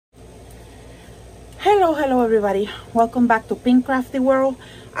Hello everybody, welcome back to Pink Crafty World.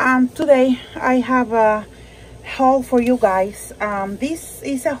 Today I have a haul for you guys. This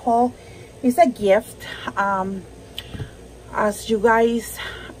is a haul, it's a gift. As you guys,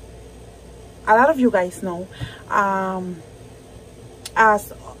 a lot of you guys know,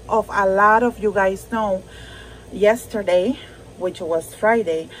 as of a lot of you guys know, yesterday, which was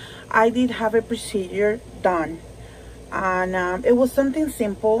Friday, I did have a procedure done, and it was something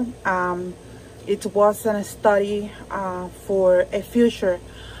simple. It was a study for a future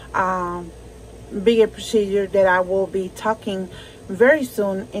bigger procedure that I will be talking very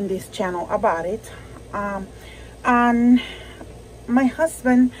soon in this channel about it. And my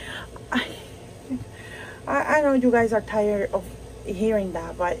husband, I know you guys are tired of hearing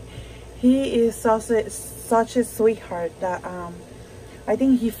that, but he is such a sweetheart that I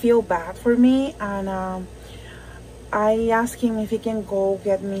think he feels bad for me, and I asked him if he can go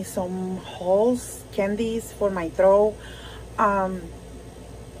get me some Halls candies for my throat,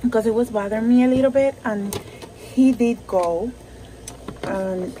 because it was bothering me a little bit, and he did go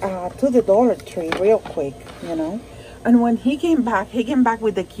to the Dollar Tree real quick, you know. And when he came back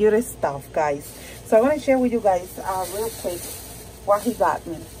with the cutest stuff, guys. So I want to share with you guys real quick what he got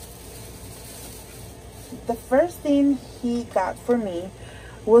me. The first thing he got for me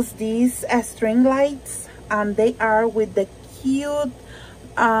was these string lights, and they are with the cute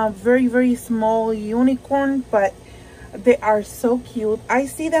very small unicorn, but they are so cute. I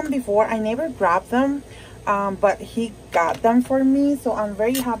see them before, I never grabbed them, but he got them for me, so I'm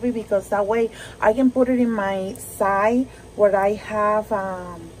very happy, because that way I can put it in my side where I have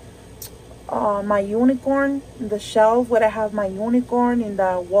my unicorn, the shelf where I have my unicorn, in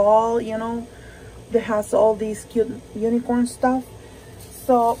the wall, you know, that has all these cute unicorn stuff.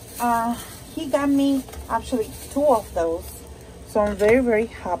 So he got me actually 2 of those, so I'm very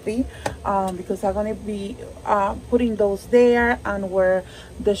happy, because I'm gonna be putting those there, and where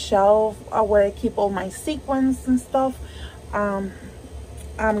the shelf where I keep all my sequins and stuff, I'm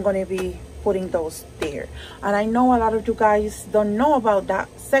gonna be putting those there. And I know a lot of you guys don't know about that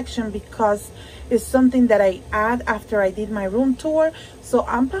section, because it's something that I add after I did my room tour. So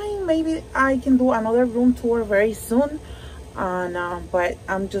I'm planning, maybe I can do another room tour very soon, and but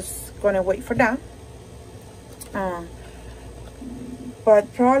I'm just gonna wait for that.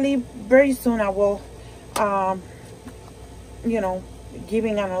 But probably very soon I will you know,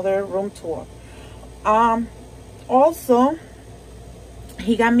 giving another room tour. Also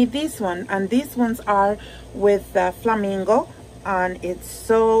he got me this one, and these ones are with flamingo, and it's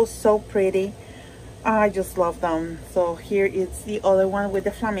so pretty. I just love them. So here is the other one with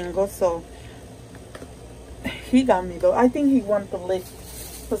the flamingo. So he got me though. I think he wanted to lift,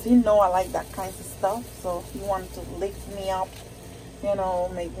 because he know I like that kind of stuff, so he wanted to lift me up, you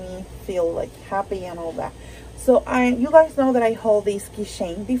know, make me feel like happy and all that. So you guys know that I hold this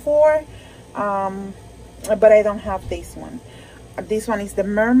keychain before, but I don't have this one. This one is the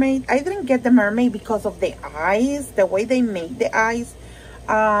mermaid. I didn't get the mermaid because of the eyes, the way they make the eyes,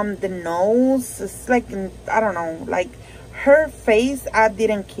 the nose. It's like, I don't know, like her face I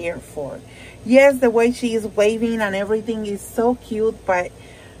didn't care for. Yes, the way she is waving and everything is so cute, but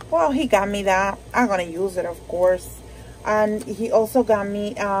well, he got me that. I'm gonna use it, of course. And he also got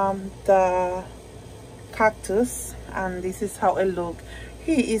me the cactus, and this is how it looks.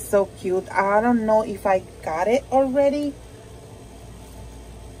 He is so cute. I don't know if I got it already.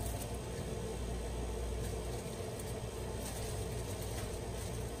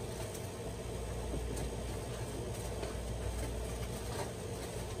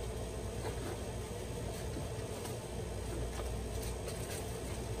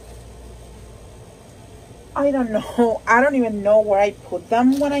 I don't know. I don't even know where I put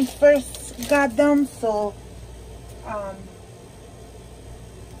them when I first got them. So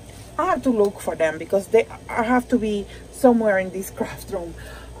I have to look for them, because they have to be somewhere in this craft room.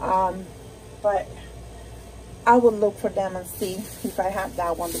 But I will look for them and see if I have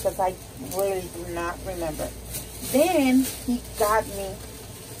that one, because I really do not remember. Then he got me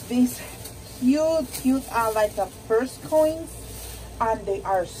these cute like the first coins, and they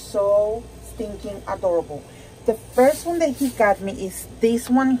are so stinking adorable. The first one that he got me is this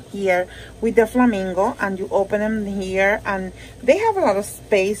one here with the flamingo, and you open them here, and they have a lot of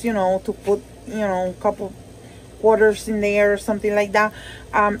space, you know, to put, you know, a couple quarters in there or something like that.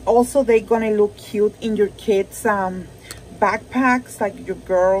 Also, they're gonna look cute in your kids backpacks, like your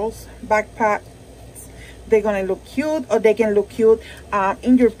girls backpacks. They're gonna look cute, or they can look cute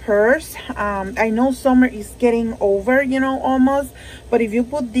in your purse. I know summer is getting over, you know, almost, but if you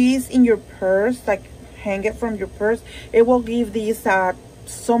put these in your purse, like hang it from your purse, it will give these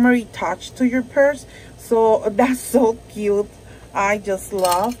summery touch to your purse. So that's so cute. I just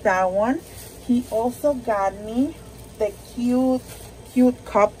love that one. He also got me the cute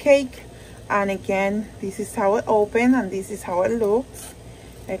cupcake, and again, this is how it opens and this is how it looks.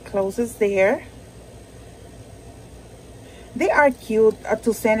 It closes there. They are cute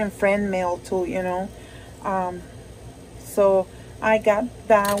to send in friend mail too, you know. So I got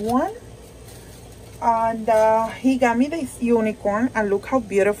that one. And he got me this unicorn, and look how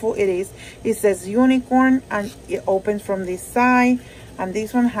beautiful it is. It says unicorn and it opens from this side, and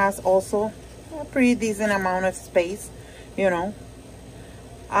this one has also a pretty decent amount of space, you know.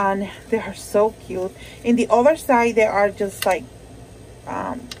 And they are so cute. In the other side they are just like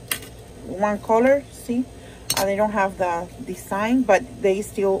one color, see, and they don't have the design, but they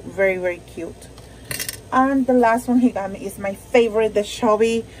still very cute. And the last one he got me is my favorite, the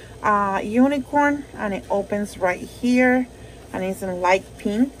Chubby unicorn, and it opens right here, and it's in light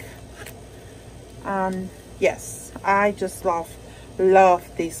pink. And yes, I just love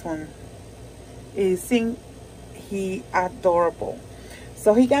this one. Isn't he adorable?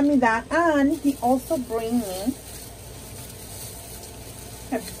 So he got me that, and he also bring me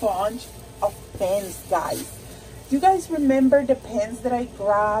a bunch of pens, guys. You guys remember the pens that I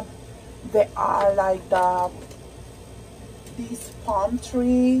grabbed? They are like this palm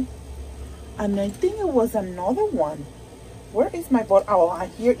tree, and I think it was another one. Where is my oh,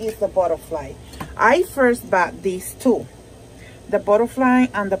 here is the butterfly. I first bought these two, the butterfly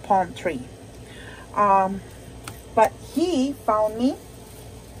and the palm tree. But he found me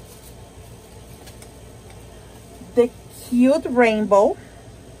the cute rainbow.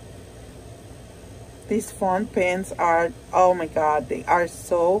 These fun pens are, oh my god, they are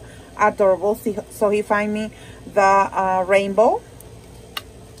so adorable. So he find me the rainbow.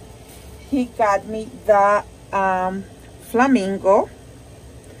 He got me the flamingo,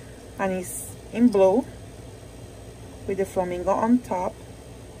 and it's in blue with the flamingo on top.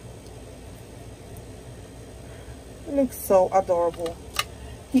 It looks so adorable.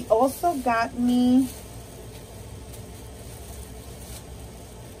 He also got me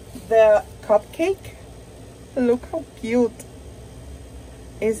the cupcake. Look how cute.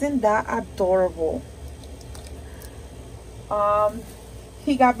 Isn't that adorable?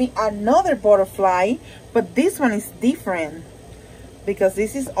 He got me another butterfly, but this one is different because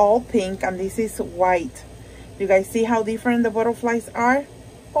this is all pink and this is white. You guys see how different the butterflies are?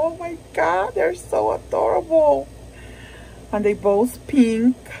 Oh my god, they're so adorable. And they both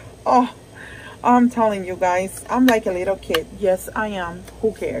pink. Oh, I'm telling you guys, I'm like a little kid. Yes, I am.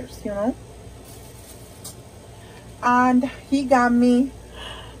 Who cares, you know? And he got me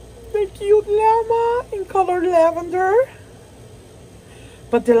the cute llama in color lavender.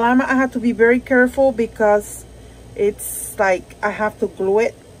 But the llama, I have to be very careful because it's like I have to glue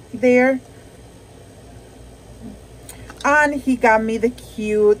it there. And he got me the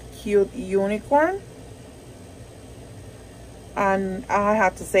cute unicorn. And I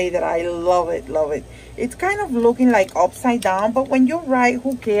have to say that I love it. It's kind of looking like upside down, but when you write,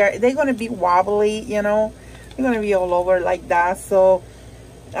 who cares? They're going to be wobbly, you know. They're going to be all over like that. So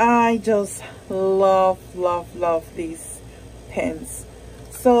I just love these pens.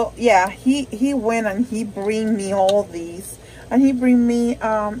 So yeah, he went and he bring me all these, and he bring me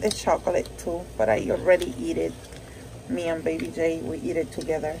a chocolate too, but I already eat it. Me and baby J, we eat it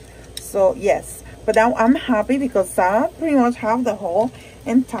together. So yes, but now I'm happy because I pretty much have the whole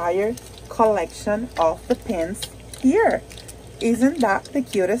entire collection of the pens here. Isn't that the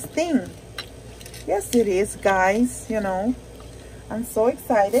cutest thing? Yes, it is, guys. You know, I'm so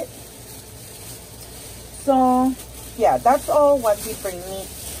excited. So yeah, that's all what he bring me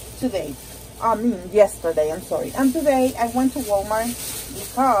today. I mean yesterday, I'm sorry. And today I went to Walmart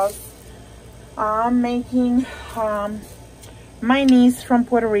because I'm making my niece from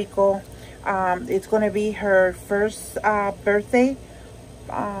Puerto Rico, it's gonna be her first birthday,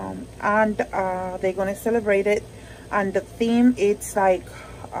 and they're gonna celebrate it, and the theme, it's like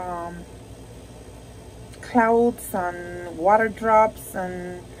clouds and water drops,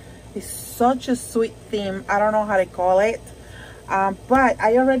 and it's such a sweet theme. I don't know how to call it, but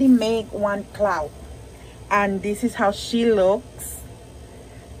I already made one cloud, and this is how she looks.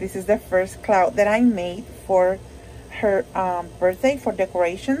 This is the first cloud that I made for her birthday, for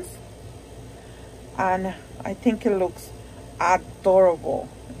decorations, and I think it looks adorable,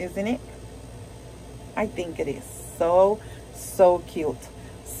 isn't it? I think it is so cute.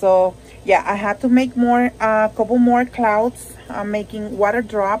 So yeah, I had to make more, a couple more clouds. I'm making water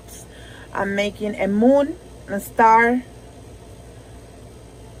drops, I'm making a moon, a star,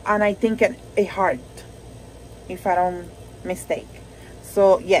 and I think a heart, if I don't mistake.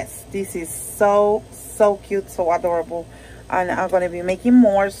 So yes, this is so cute, so adorable, and I'm gonna be making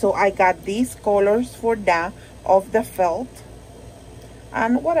more. So I got these colors for that of the felt,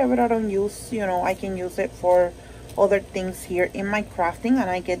 and whatever I don't use, you know, I can use it for other things here in my crafting. And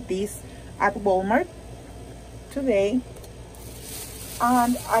I get these at Walmart today.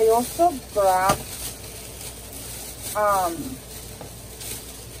 And I also grabbed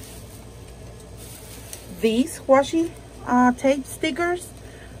these washi tape stickers,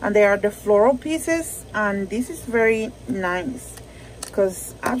 and they are the floral pieces, and this is very nice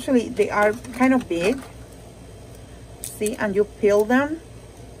because actually they are kind of big. See, and you peel them,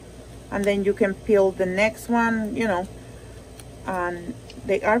 and then you can peel the next one, you know, and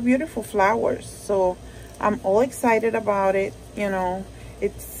they are beautiful flowers. So I'm all excited about it. You know,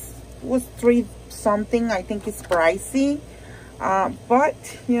 it was $3 something. I think it's pricey,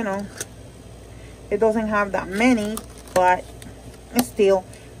 but you know, it doesn't have that many, but still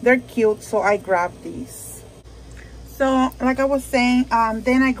they're cute, so I grabbed these. So like I was saying,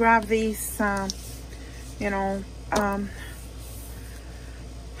 then I grabbed these you know,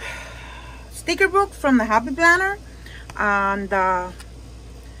 sticker book from the Happy Planner, and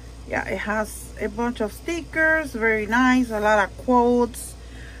yeah, it has a bunch of stickers, very nice, a lot of quotes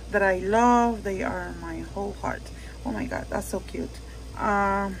that I love. They are my whole heart. Oh my god, that's so cute.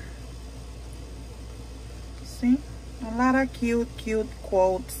 See, a lot of cute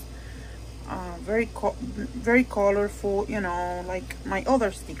quotes, very colorful, you know, like my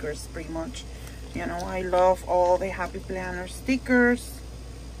other stickers pretty much. You know, I love all the Happy Planner stickers.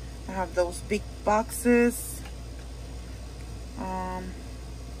 I have those big boxes.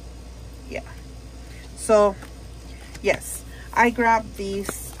 Yeah, so yes, I grabbed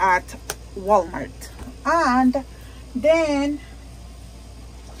these at Walmart. And then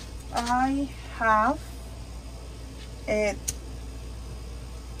I have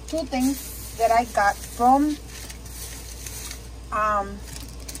two things that I got from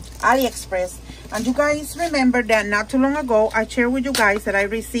AliExpress. And you guys remember that not too long ago I shared with you guys that I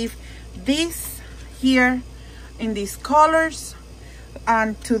received this here in these colors,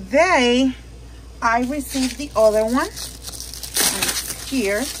 and today I received the other one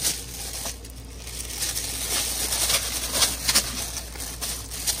here.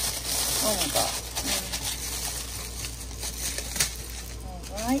 Oh my god.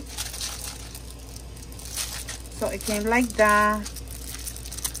 All right, so it came like that.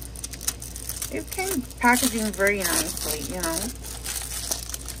 It came packaging very nicely, you know.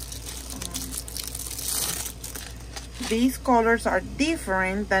 These colors are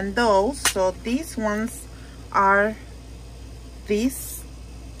different than those, so these ones are this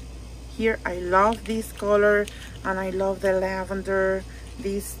here. I love this color, and I love the lavender,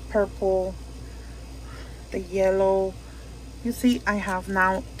 this purple, the yellow. You see, I have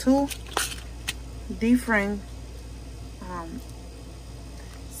now two different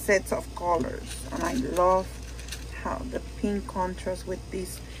sets of colors, and I love how the pink contrasts with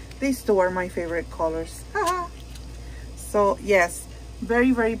these two are my favorite colors. So yes,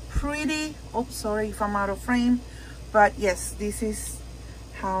 very pretty. Oh, sorry if I'm out of frame, but yes, this is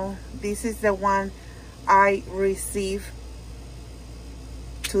the one I received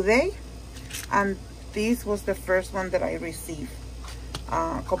today, and this was the first one that I received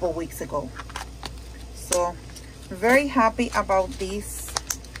a couple weeks ago. So very happy about this,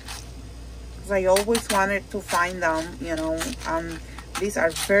 because I always wanted to find them, you know. These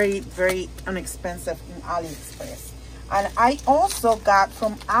are very inexpensive in AliExpress. And I also got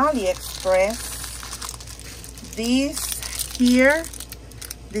from AliExpress these here,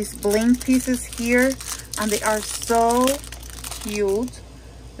 these bling pieces here, and they are so cute.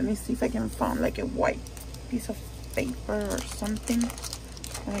 Let me see if I can find like a white piece of paper or something,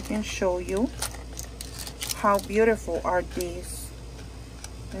 and I can show you how beautiful are these.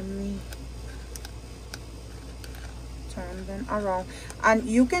 Let me turn them around. And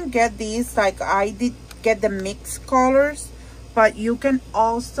you can get these, like I did get the mixed colors, but you can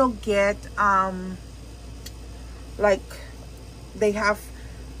also get like they have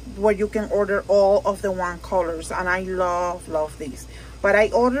where you can order all of the one colors, and I love these. But I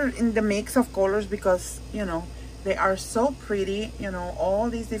ordered in the mix of colors because, you know, they are so pretty, you know, all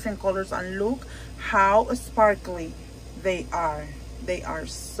these different colors, and look how sparkly they are. They are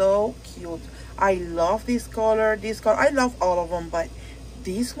so cute. I love this color, I love all of them, but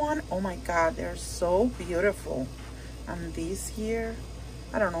this one, oh my god, they're so beautiful. And these here,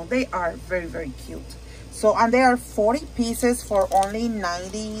 I don't know, they are very cute. So, and they are 40 pieces for only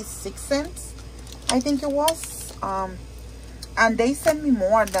 96 cents, I think it was. And they sent me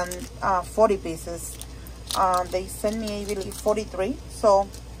more than 40 pieces. They sent me, I believe, 43. so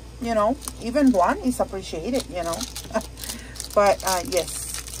you know, even one is appreciated, you know. But yes,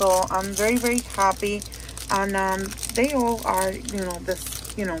 so I'm very, very happy. And they all are, you know,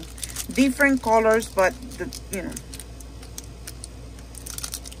 this, you know, different colors, but the, you know,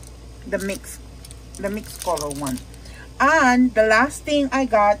 the mixed color one. And the last thing I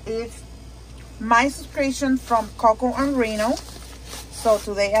got is my subscription from Coco and Reno. So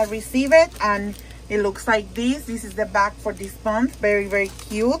today I received it, and it looks like this. This is the bag for this month. Very, very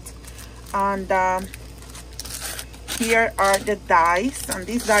cute. And here are the dice, and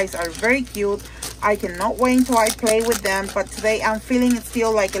these dice are very cute. I cannot wait until I play with them, but today I'm feeling it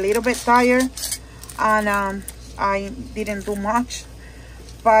still like a little bit tired, and I didn't do much.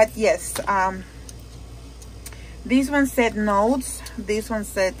 But yes, this one said notes, this one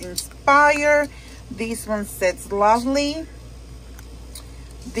said inspire, this one says lovely,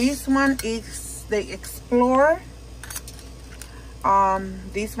 this one is the explore,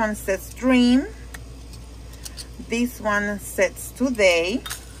 this one says dream, this one says today,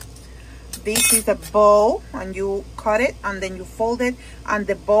 this is a bow, and you cut it and then you fold it, and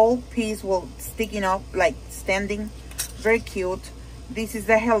the bow piece will sticking up like standing. Very cute. This is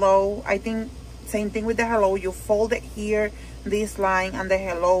the hello. I think same thing with the hello. You fold it here, this line, and the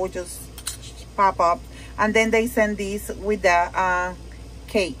hello just pop up. And then they send these with the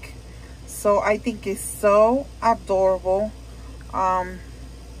cake. So I think it's so adorable. I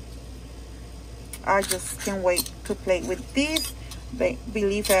just can't wait to play with these. They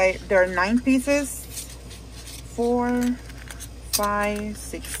believe there are 9 pieces. 4, 5,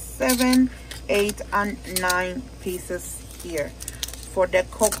 6, 7, 8, and 9 pieces here for the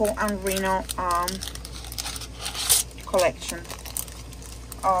Coco and Reno collection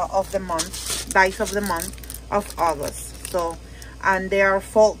of the month, dice of the month of August. So, and they are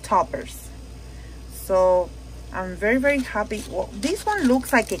fall toppers. So I'm very, very happy. Well, this one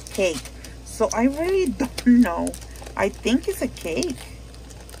looks like a cake, so I really don't know. I think it's a cake,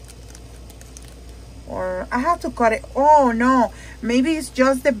 or I have to cut it. Oh no, maybe it's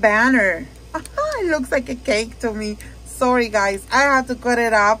just the banner. It looks like a cake to me. Sorry guys, I have to cut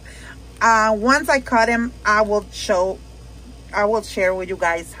it up. Once I cut them, I will share with you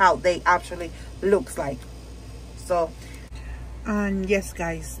guys how they actually looks like. So, and yes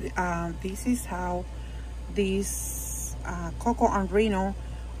guys, this is how this Coco and Reno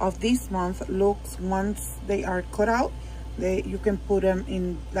of this month looks once they are cut out. You can put them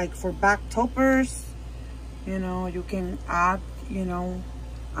in like for back toppers, you know. You can add, you know,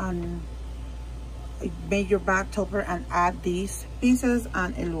 and make your back topper and add these pieces,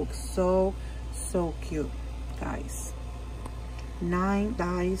 and it looks so cute guys. 9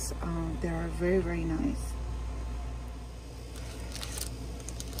 dice. They are very, very nice.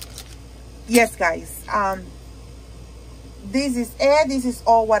 Yes guys, this is it. This is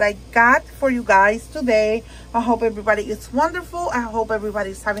all what I got for you guys today. I hope everybody is wonderful. I hope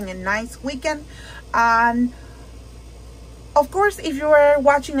everybody is having a nice weekend. And of course, if you are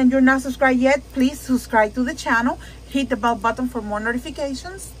watching and you're not subscribed yet, please subscribe to the channel. Hit the bell button for more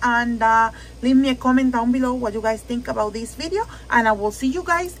notifications, and leave me a comment down below what you guys think about this video, and I will see you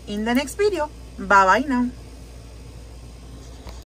guys in the next video. Bye bye now.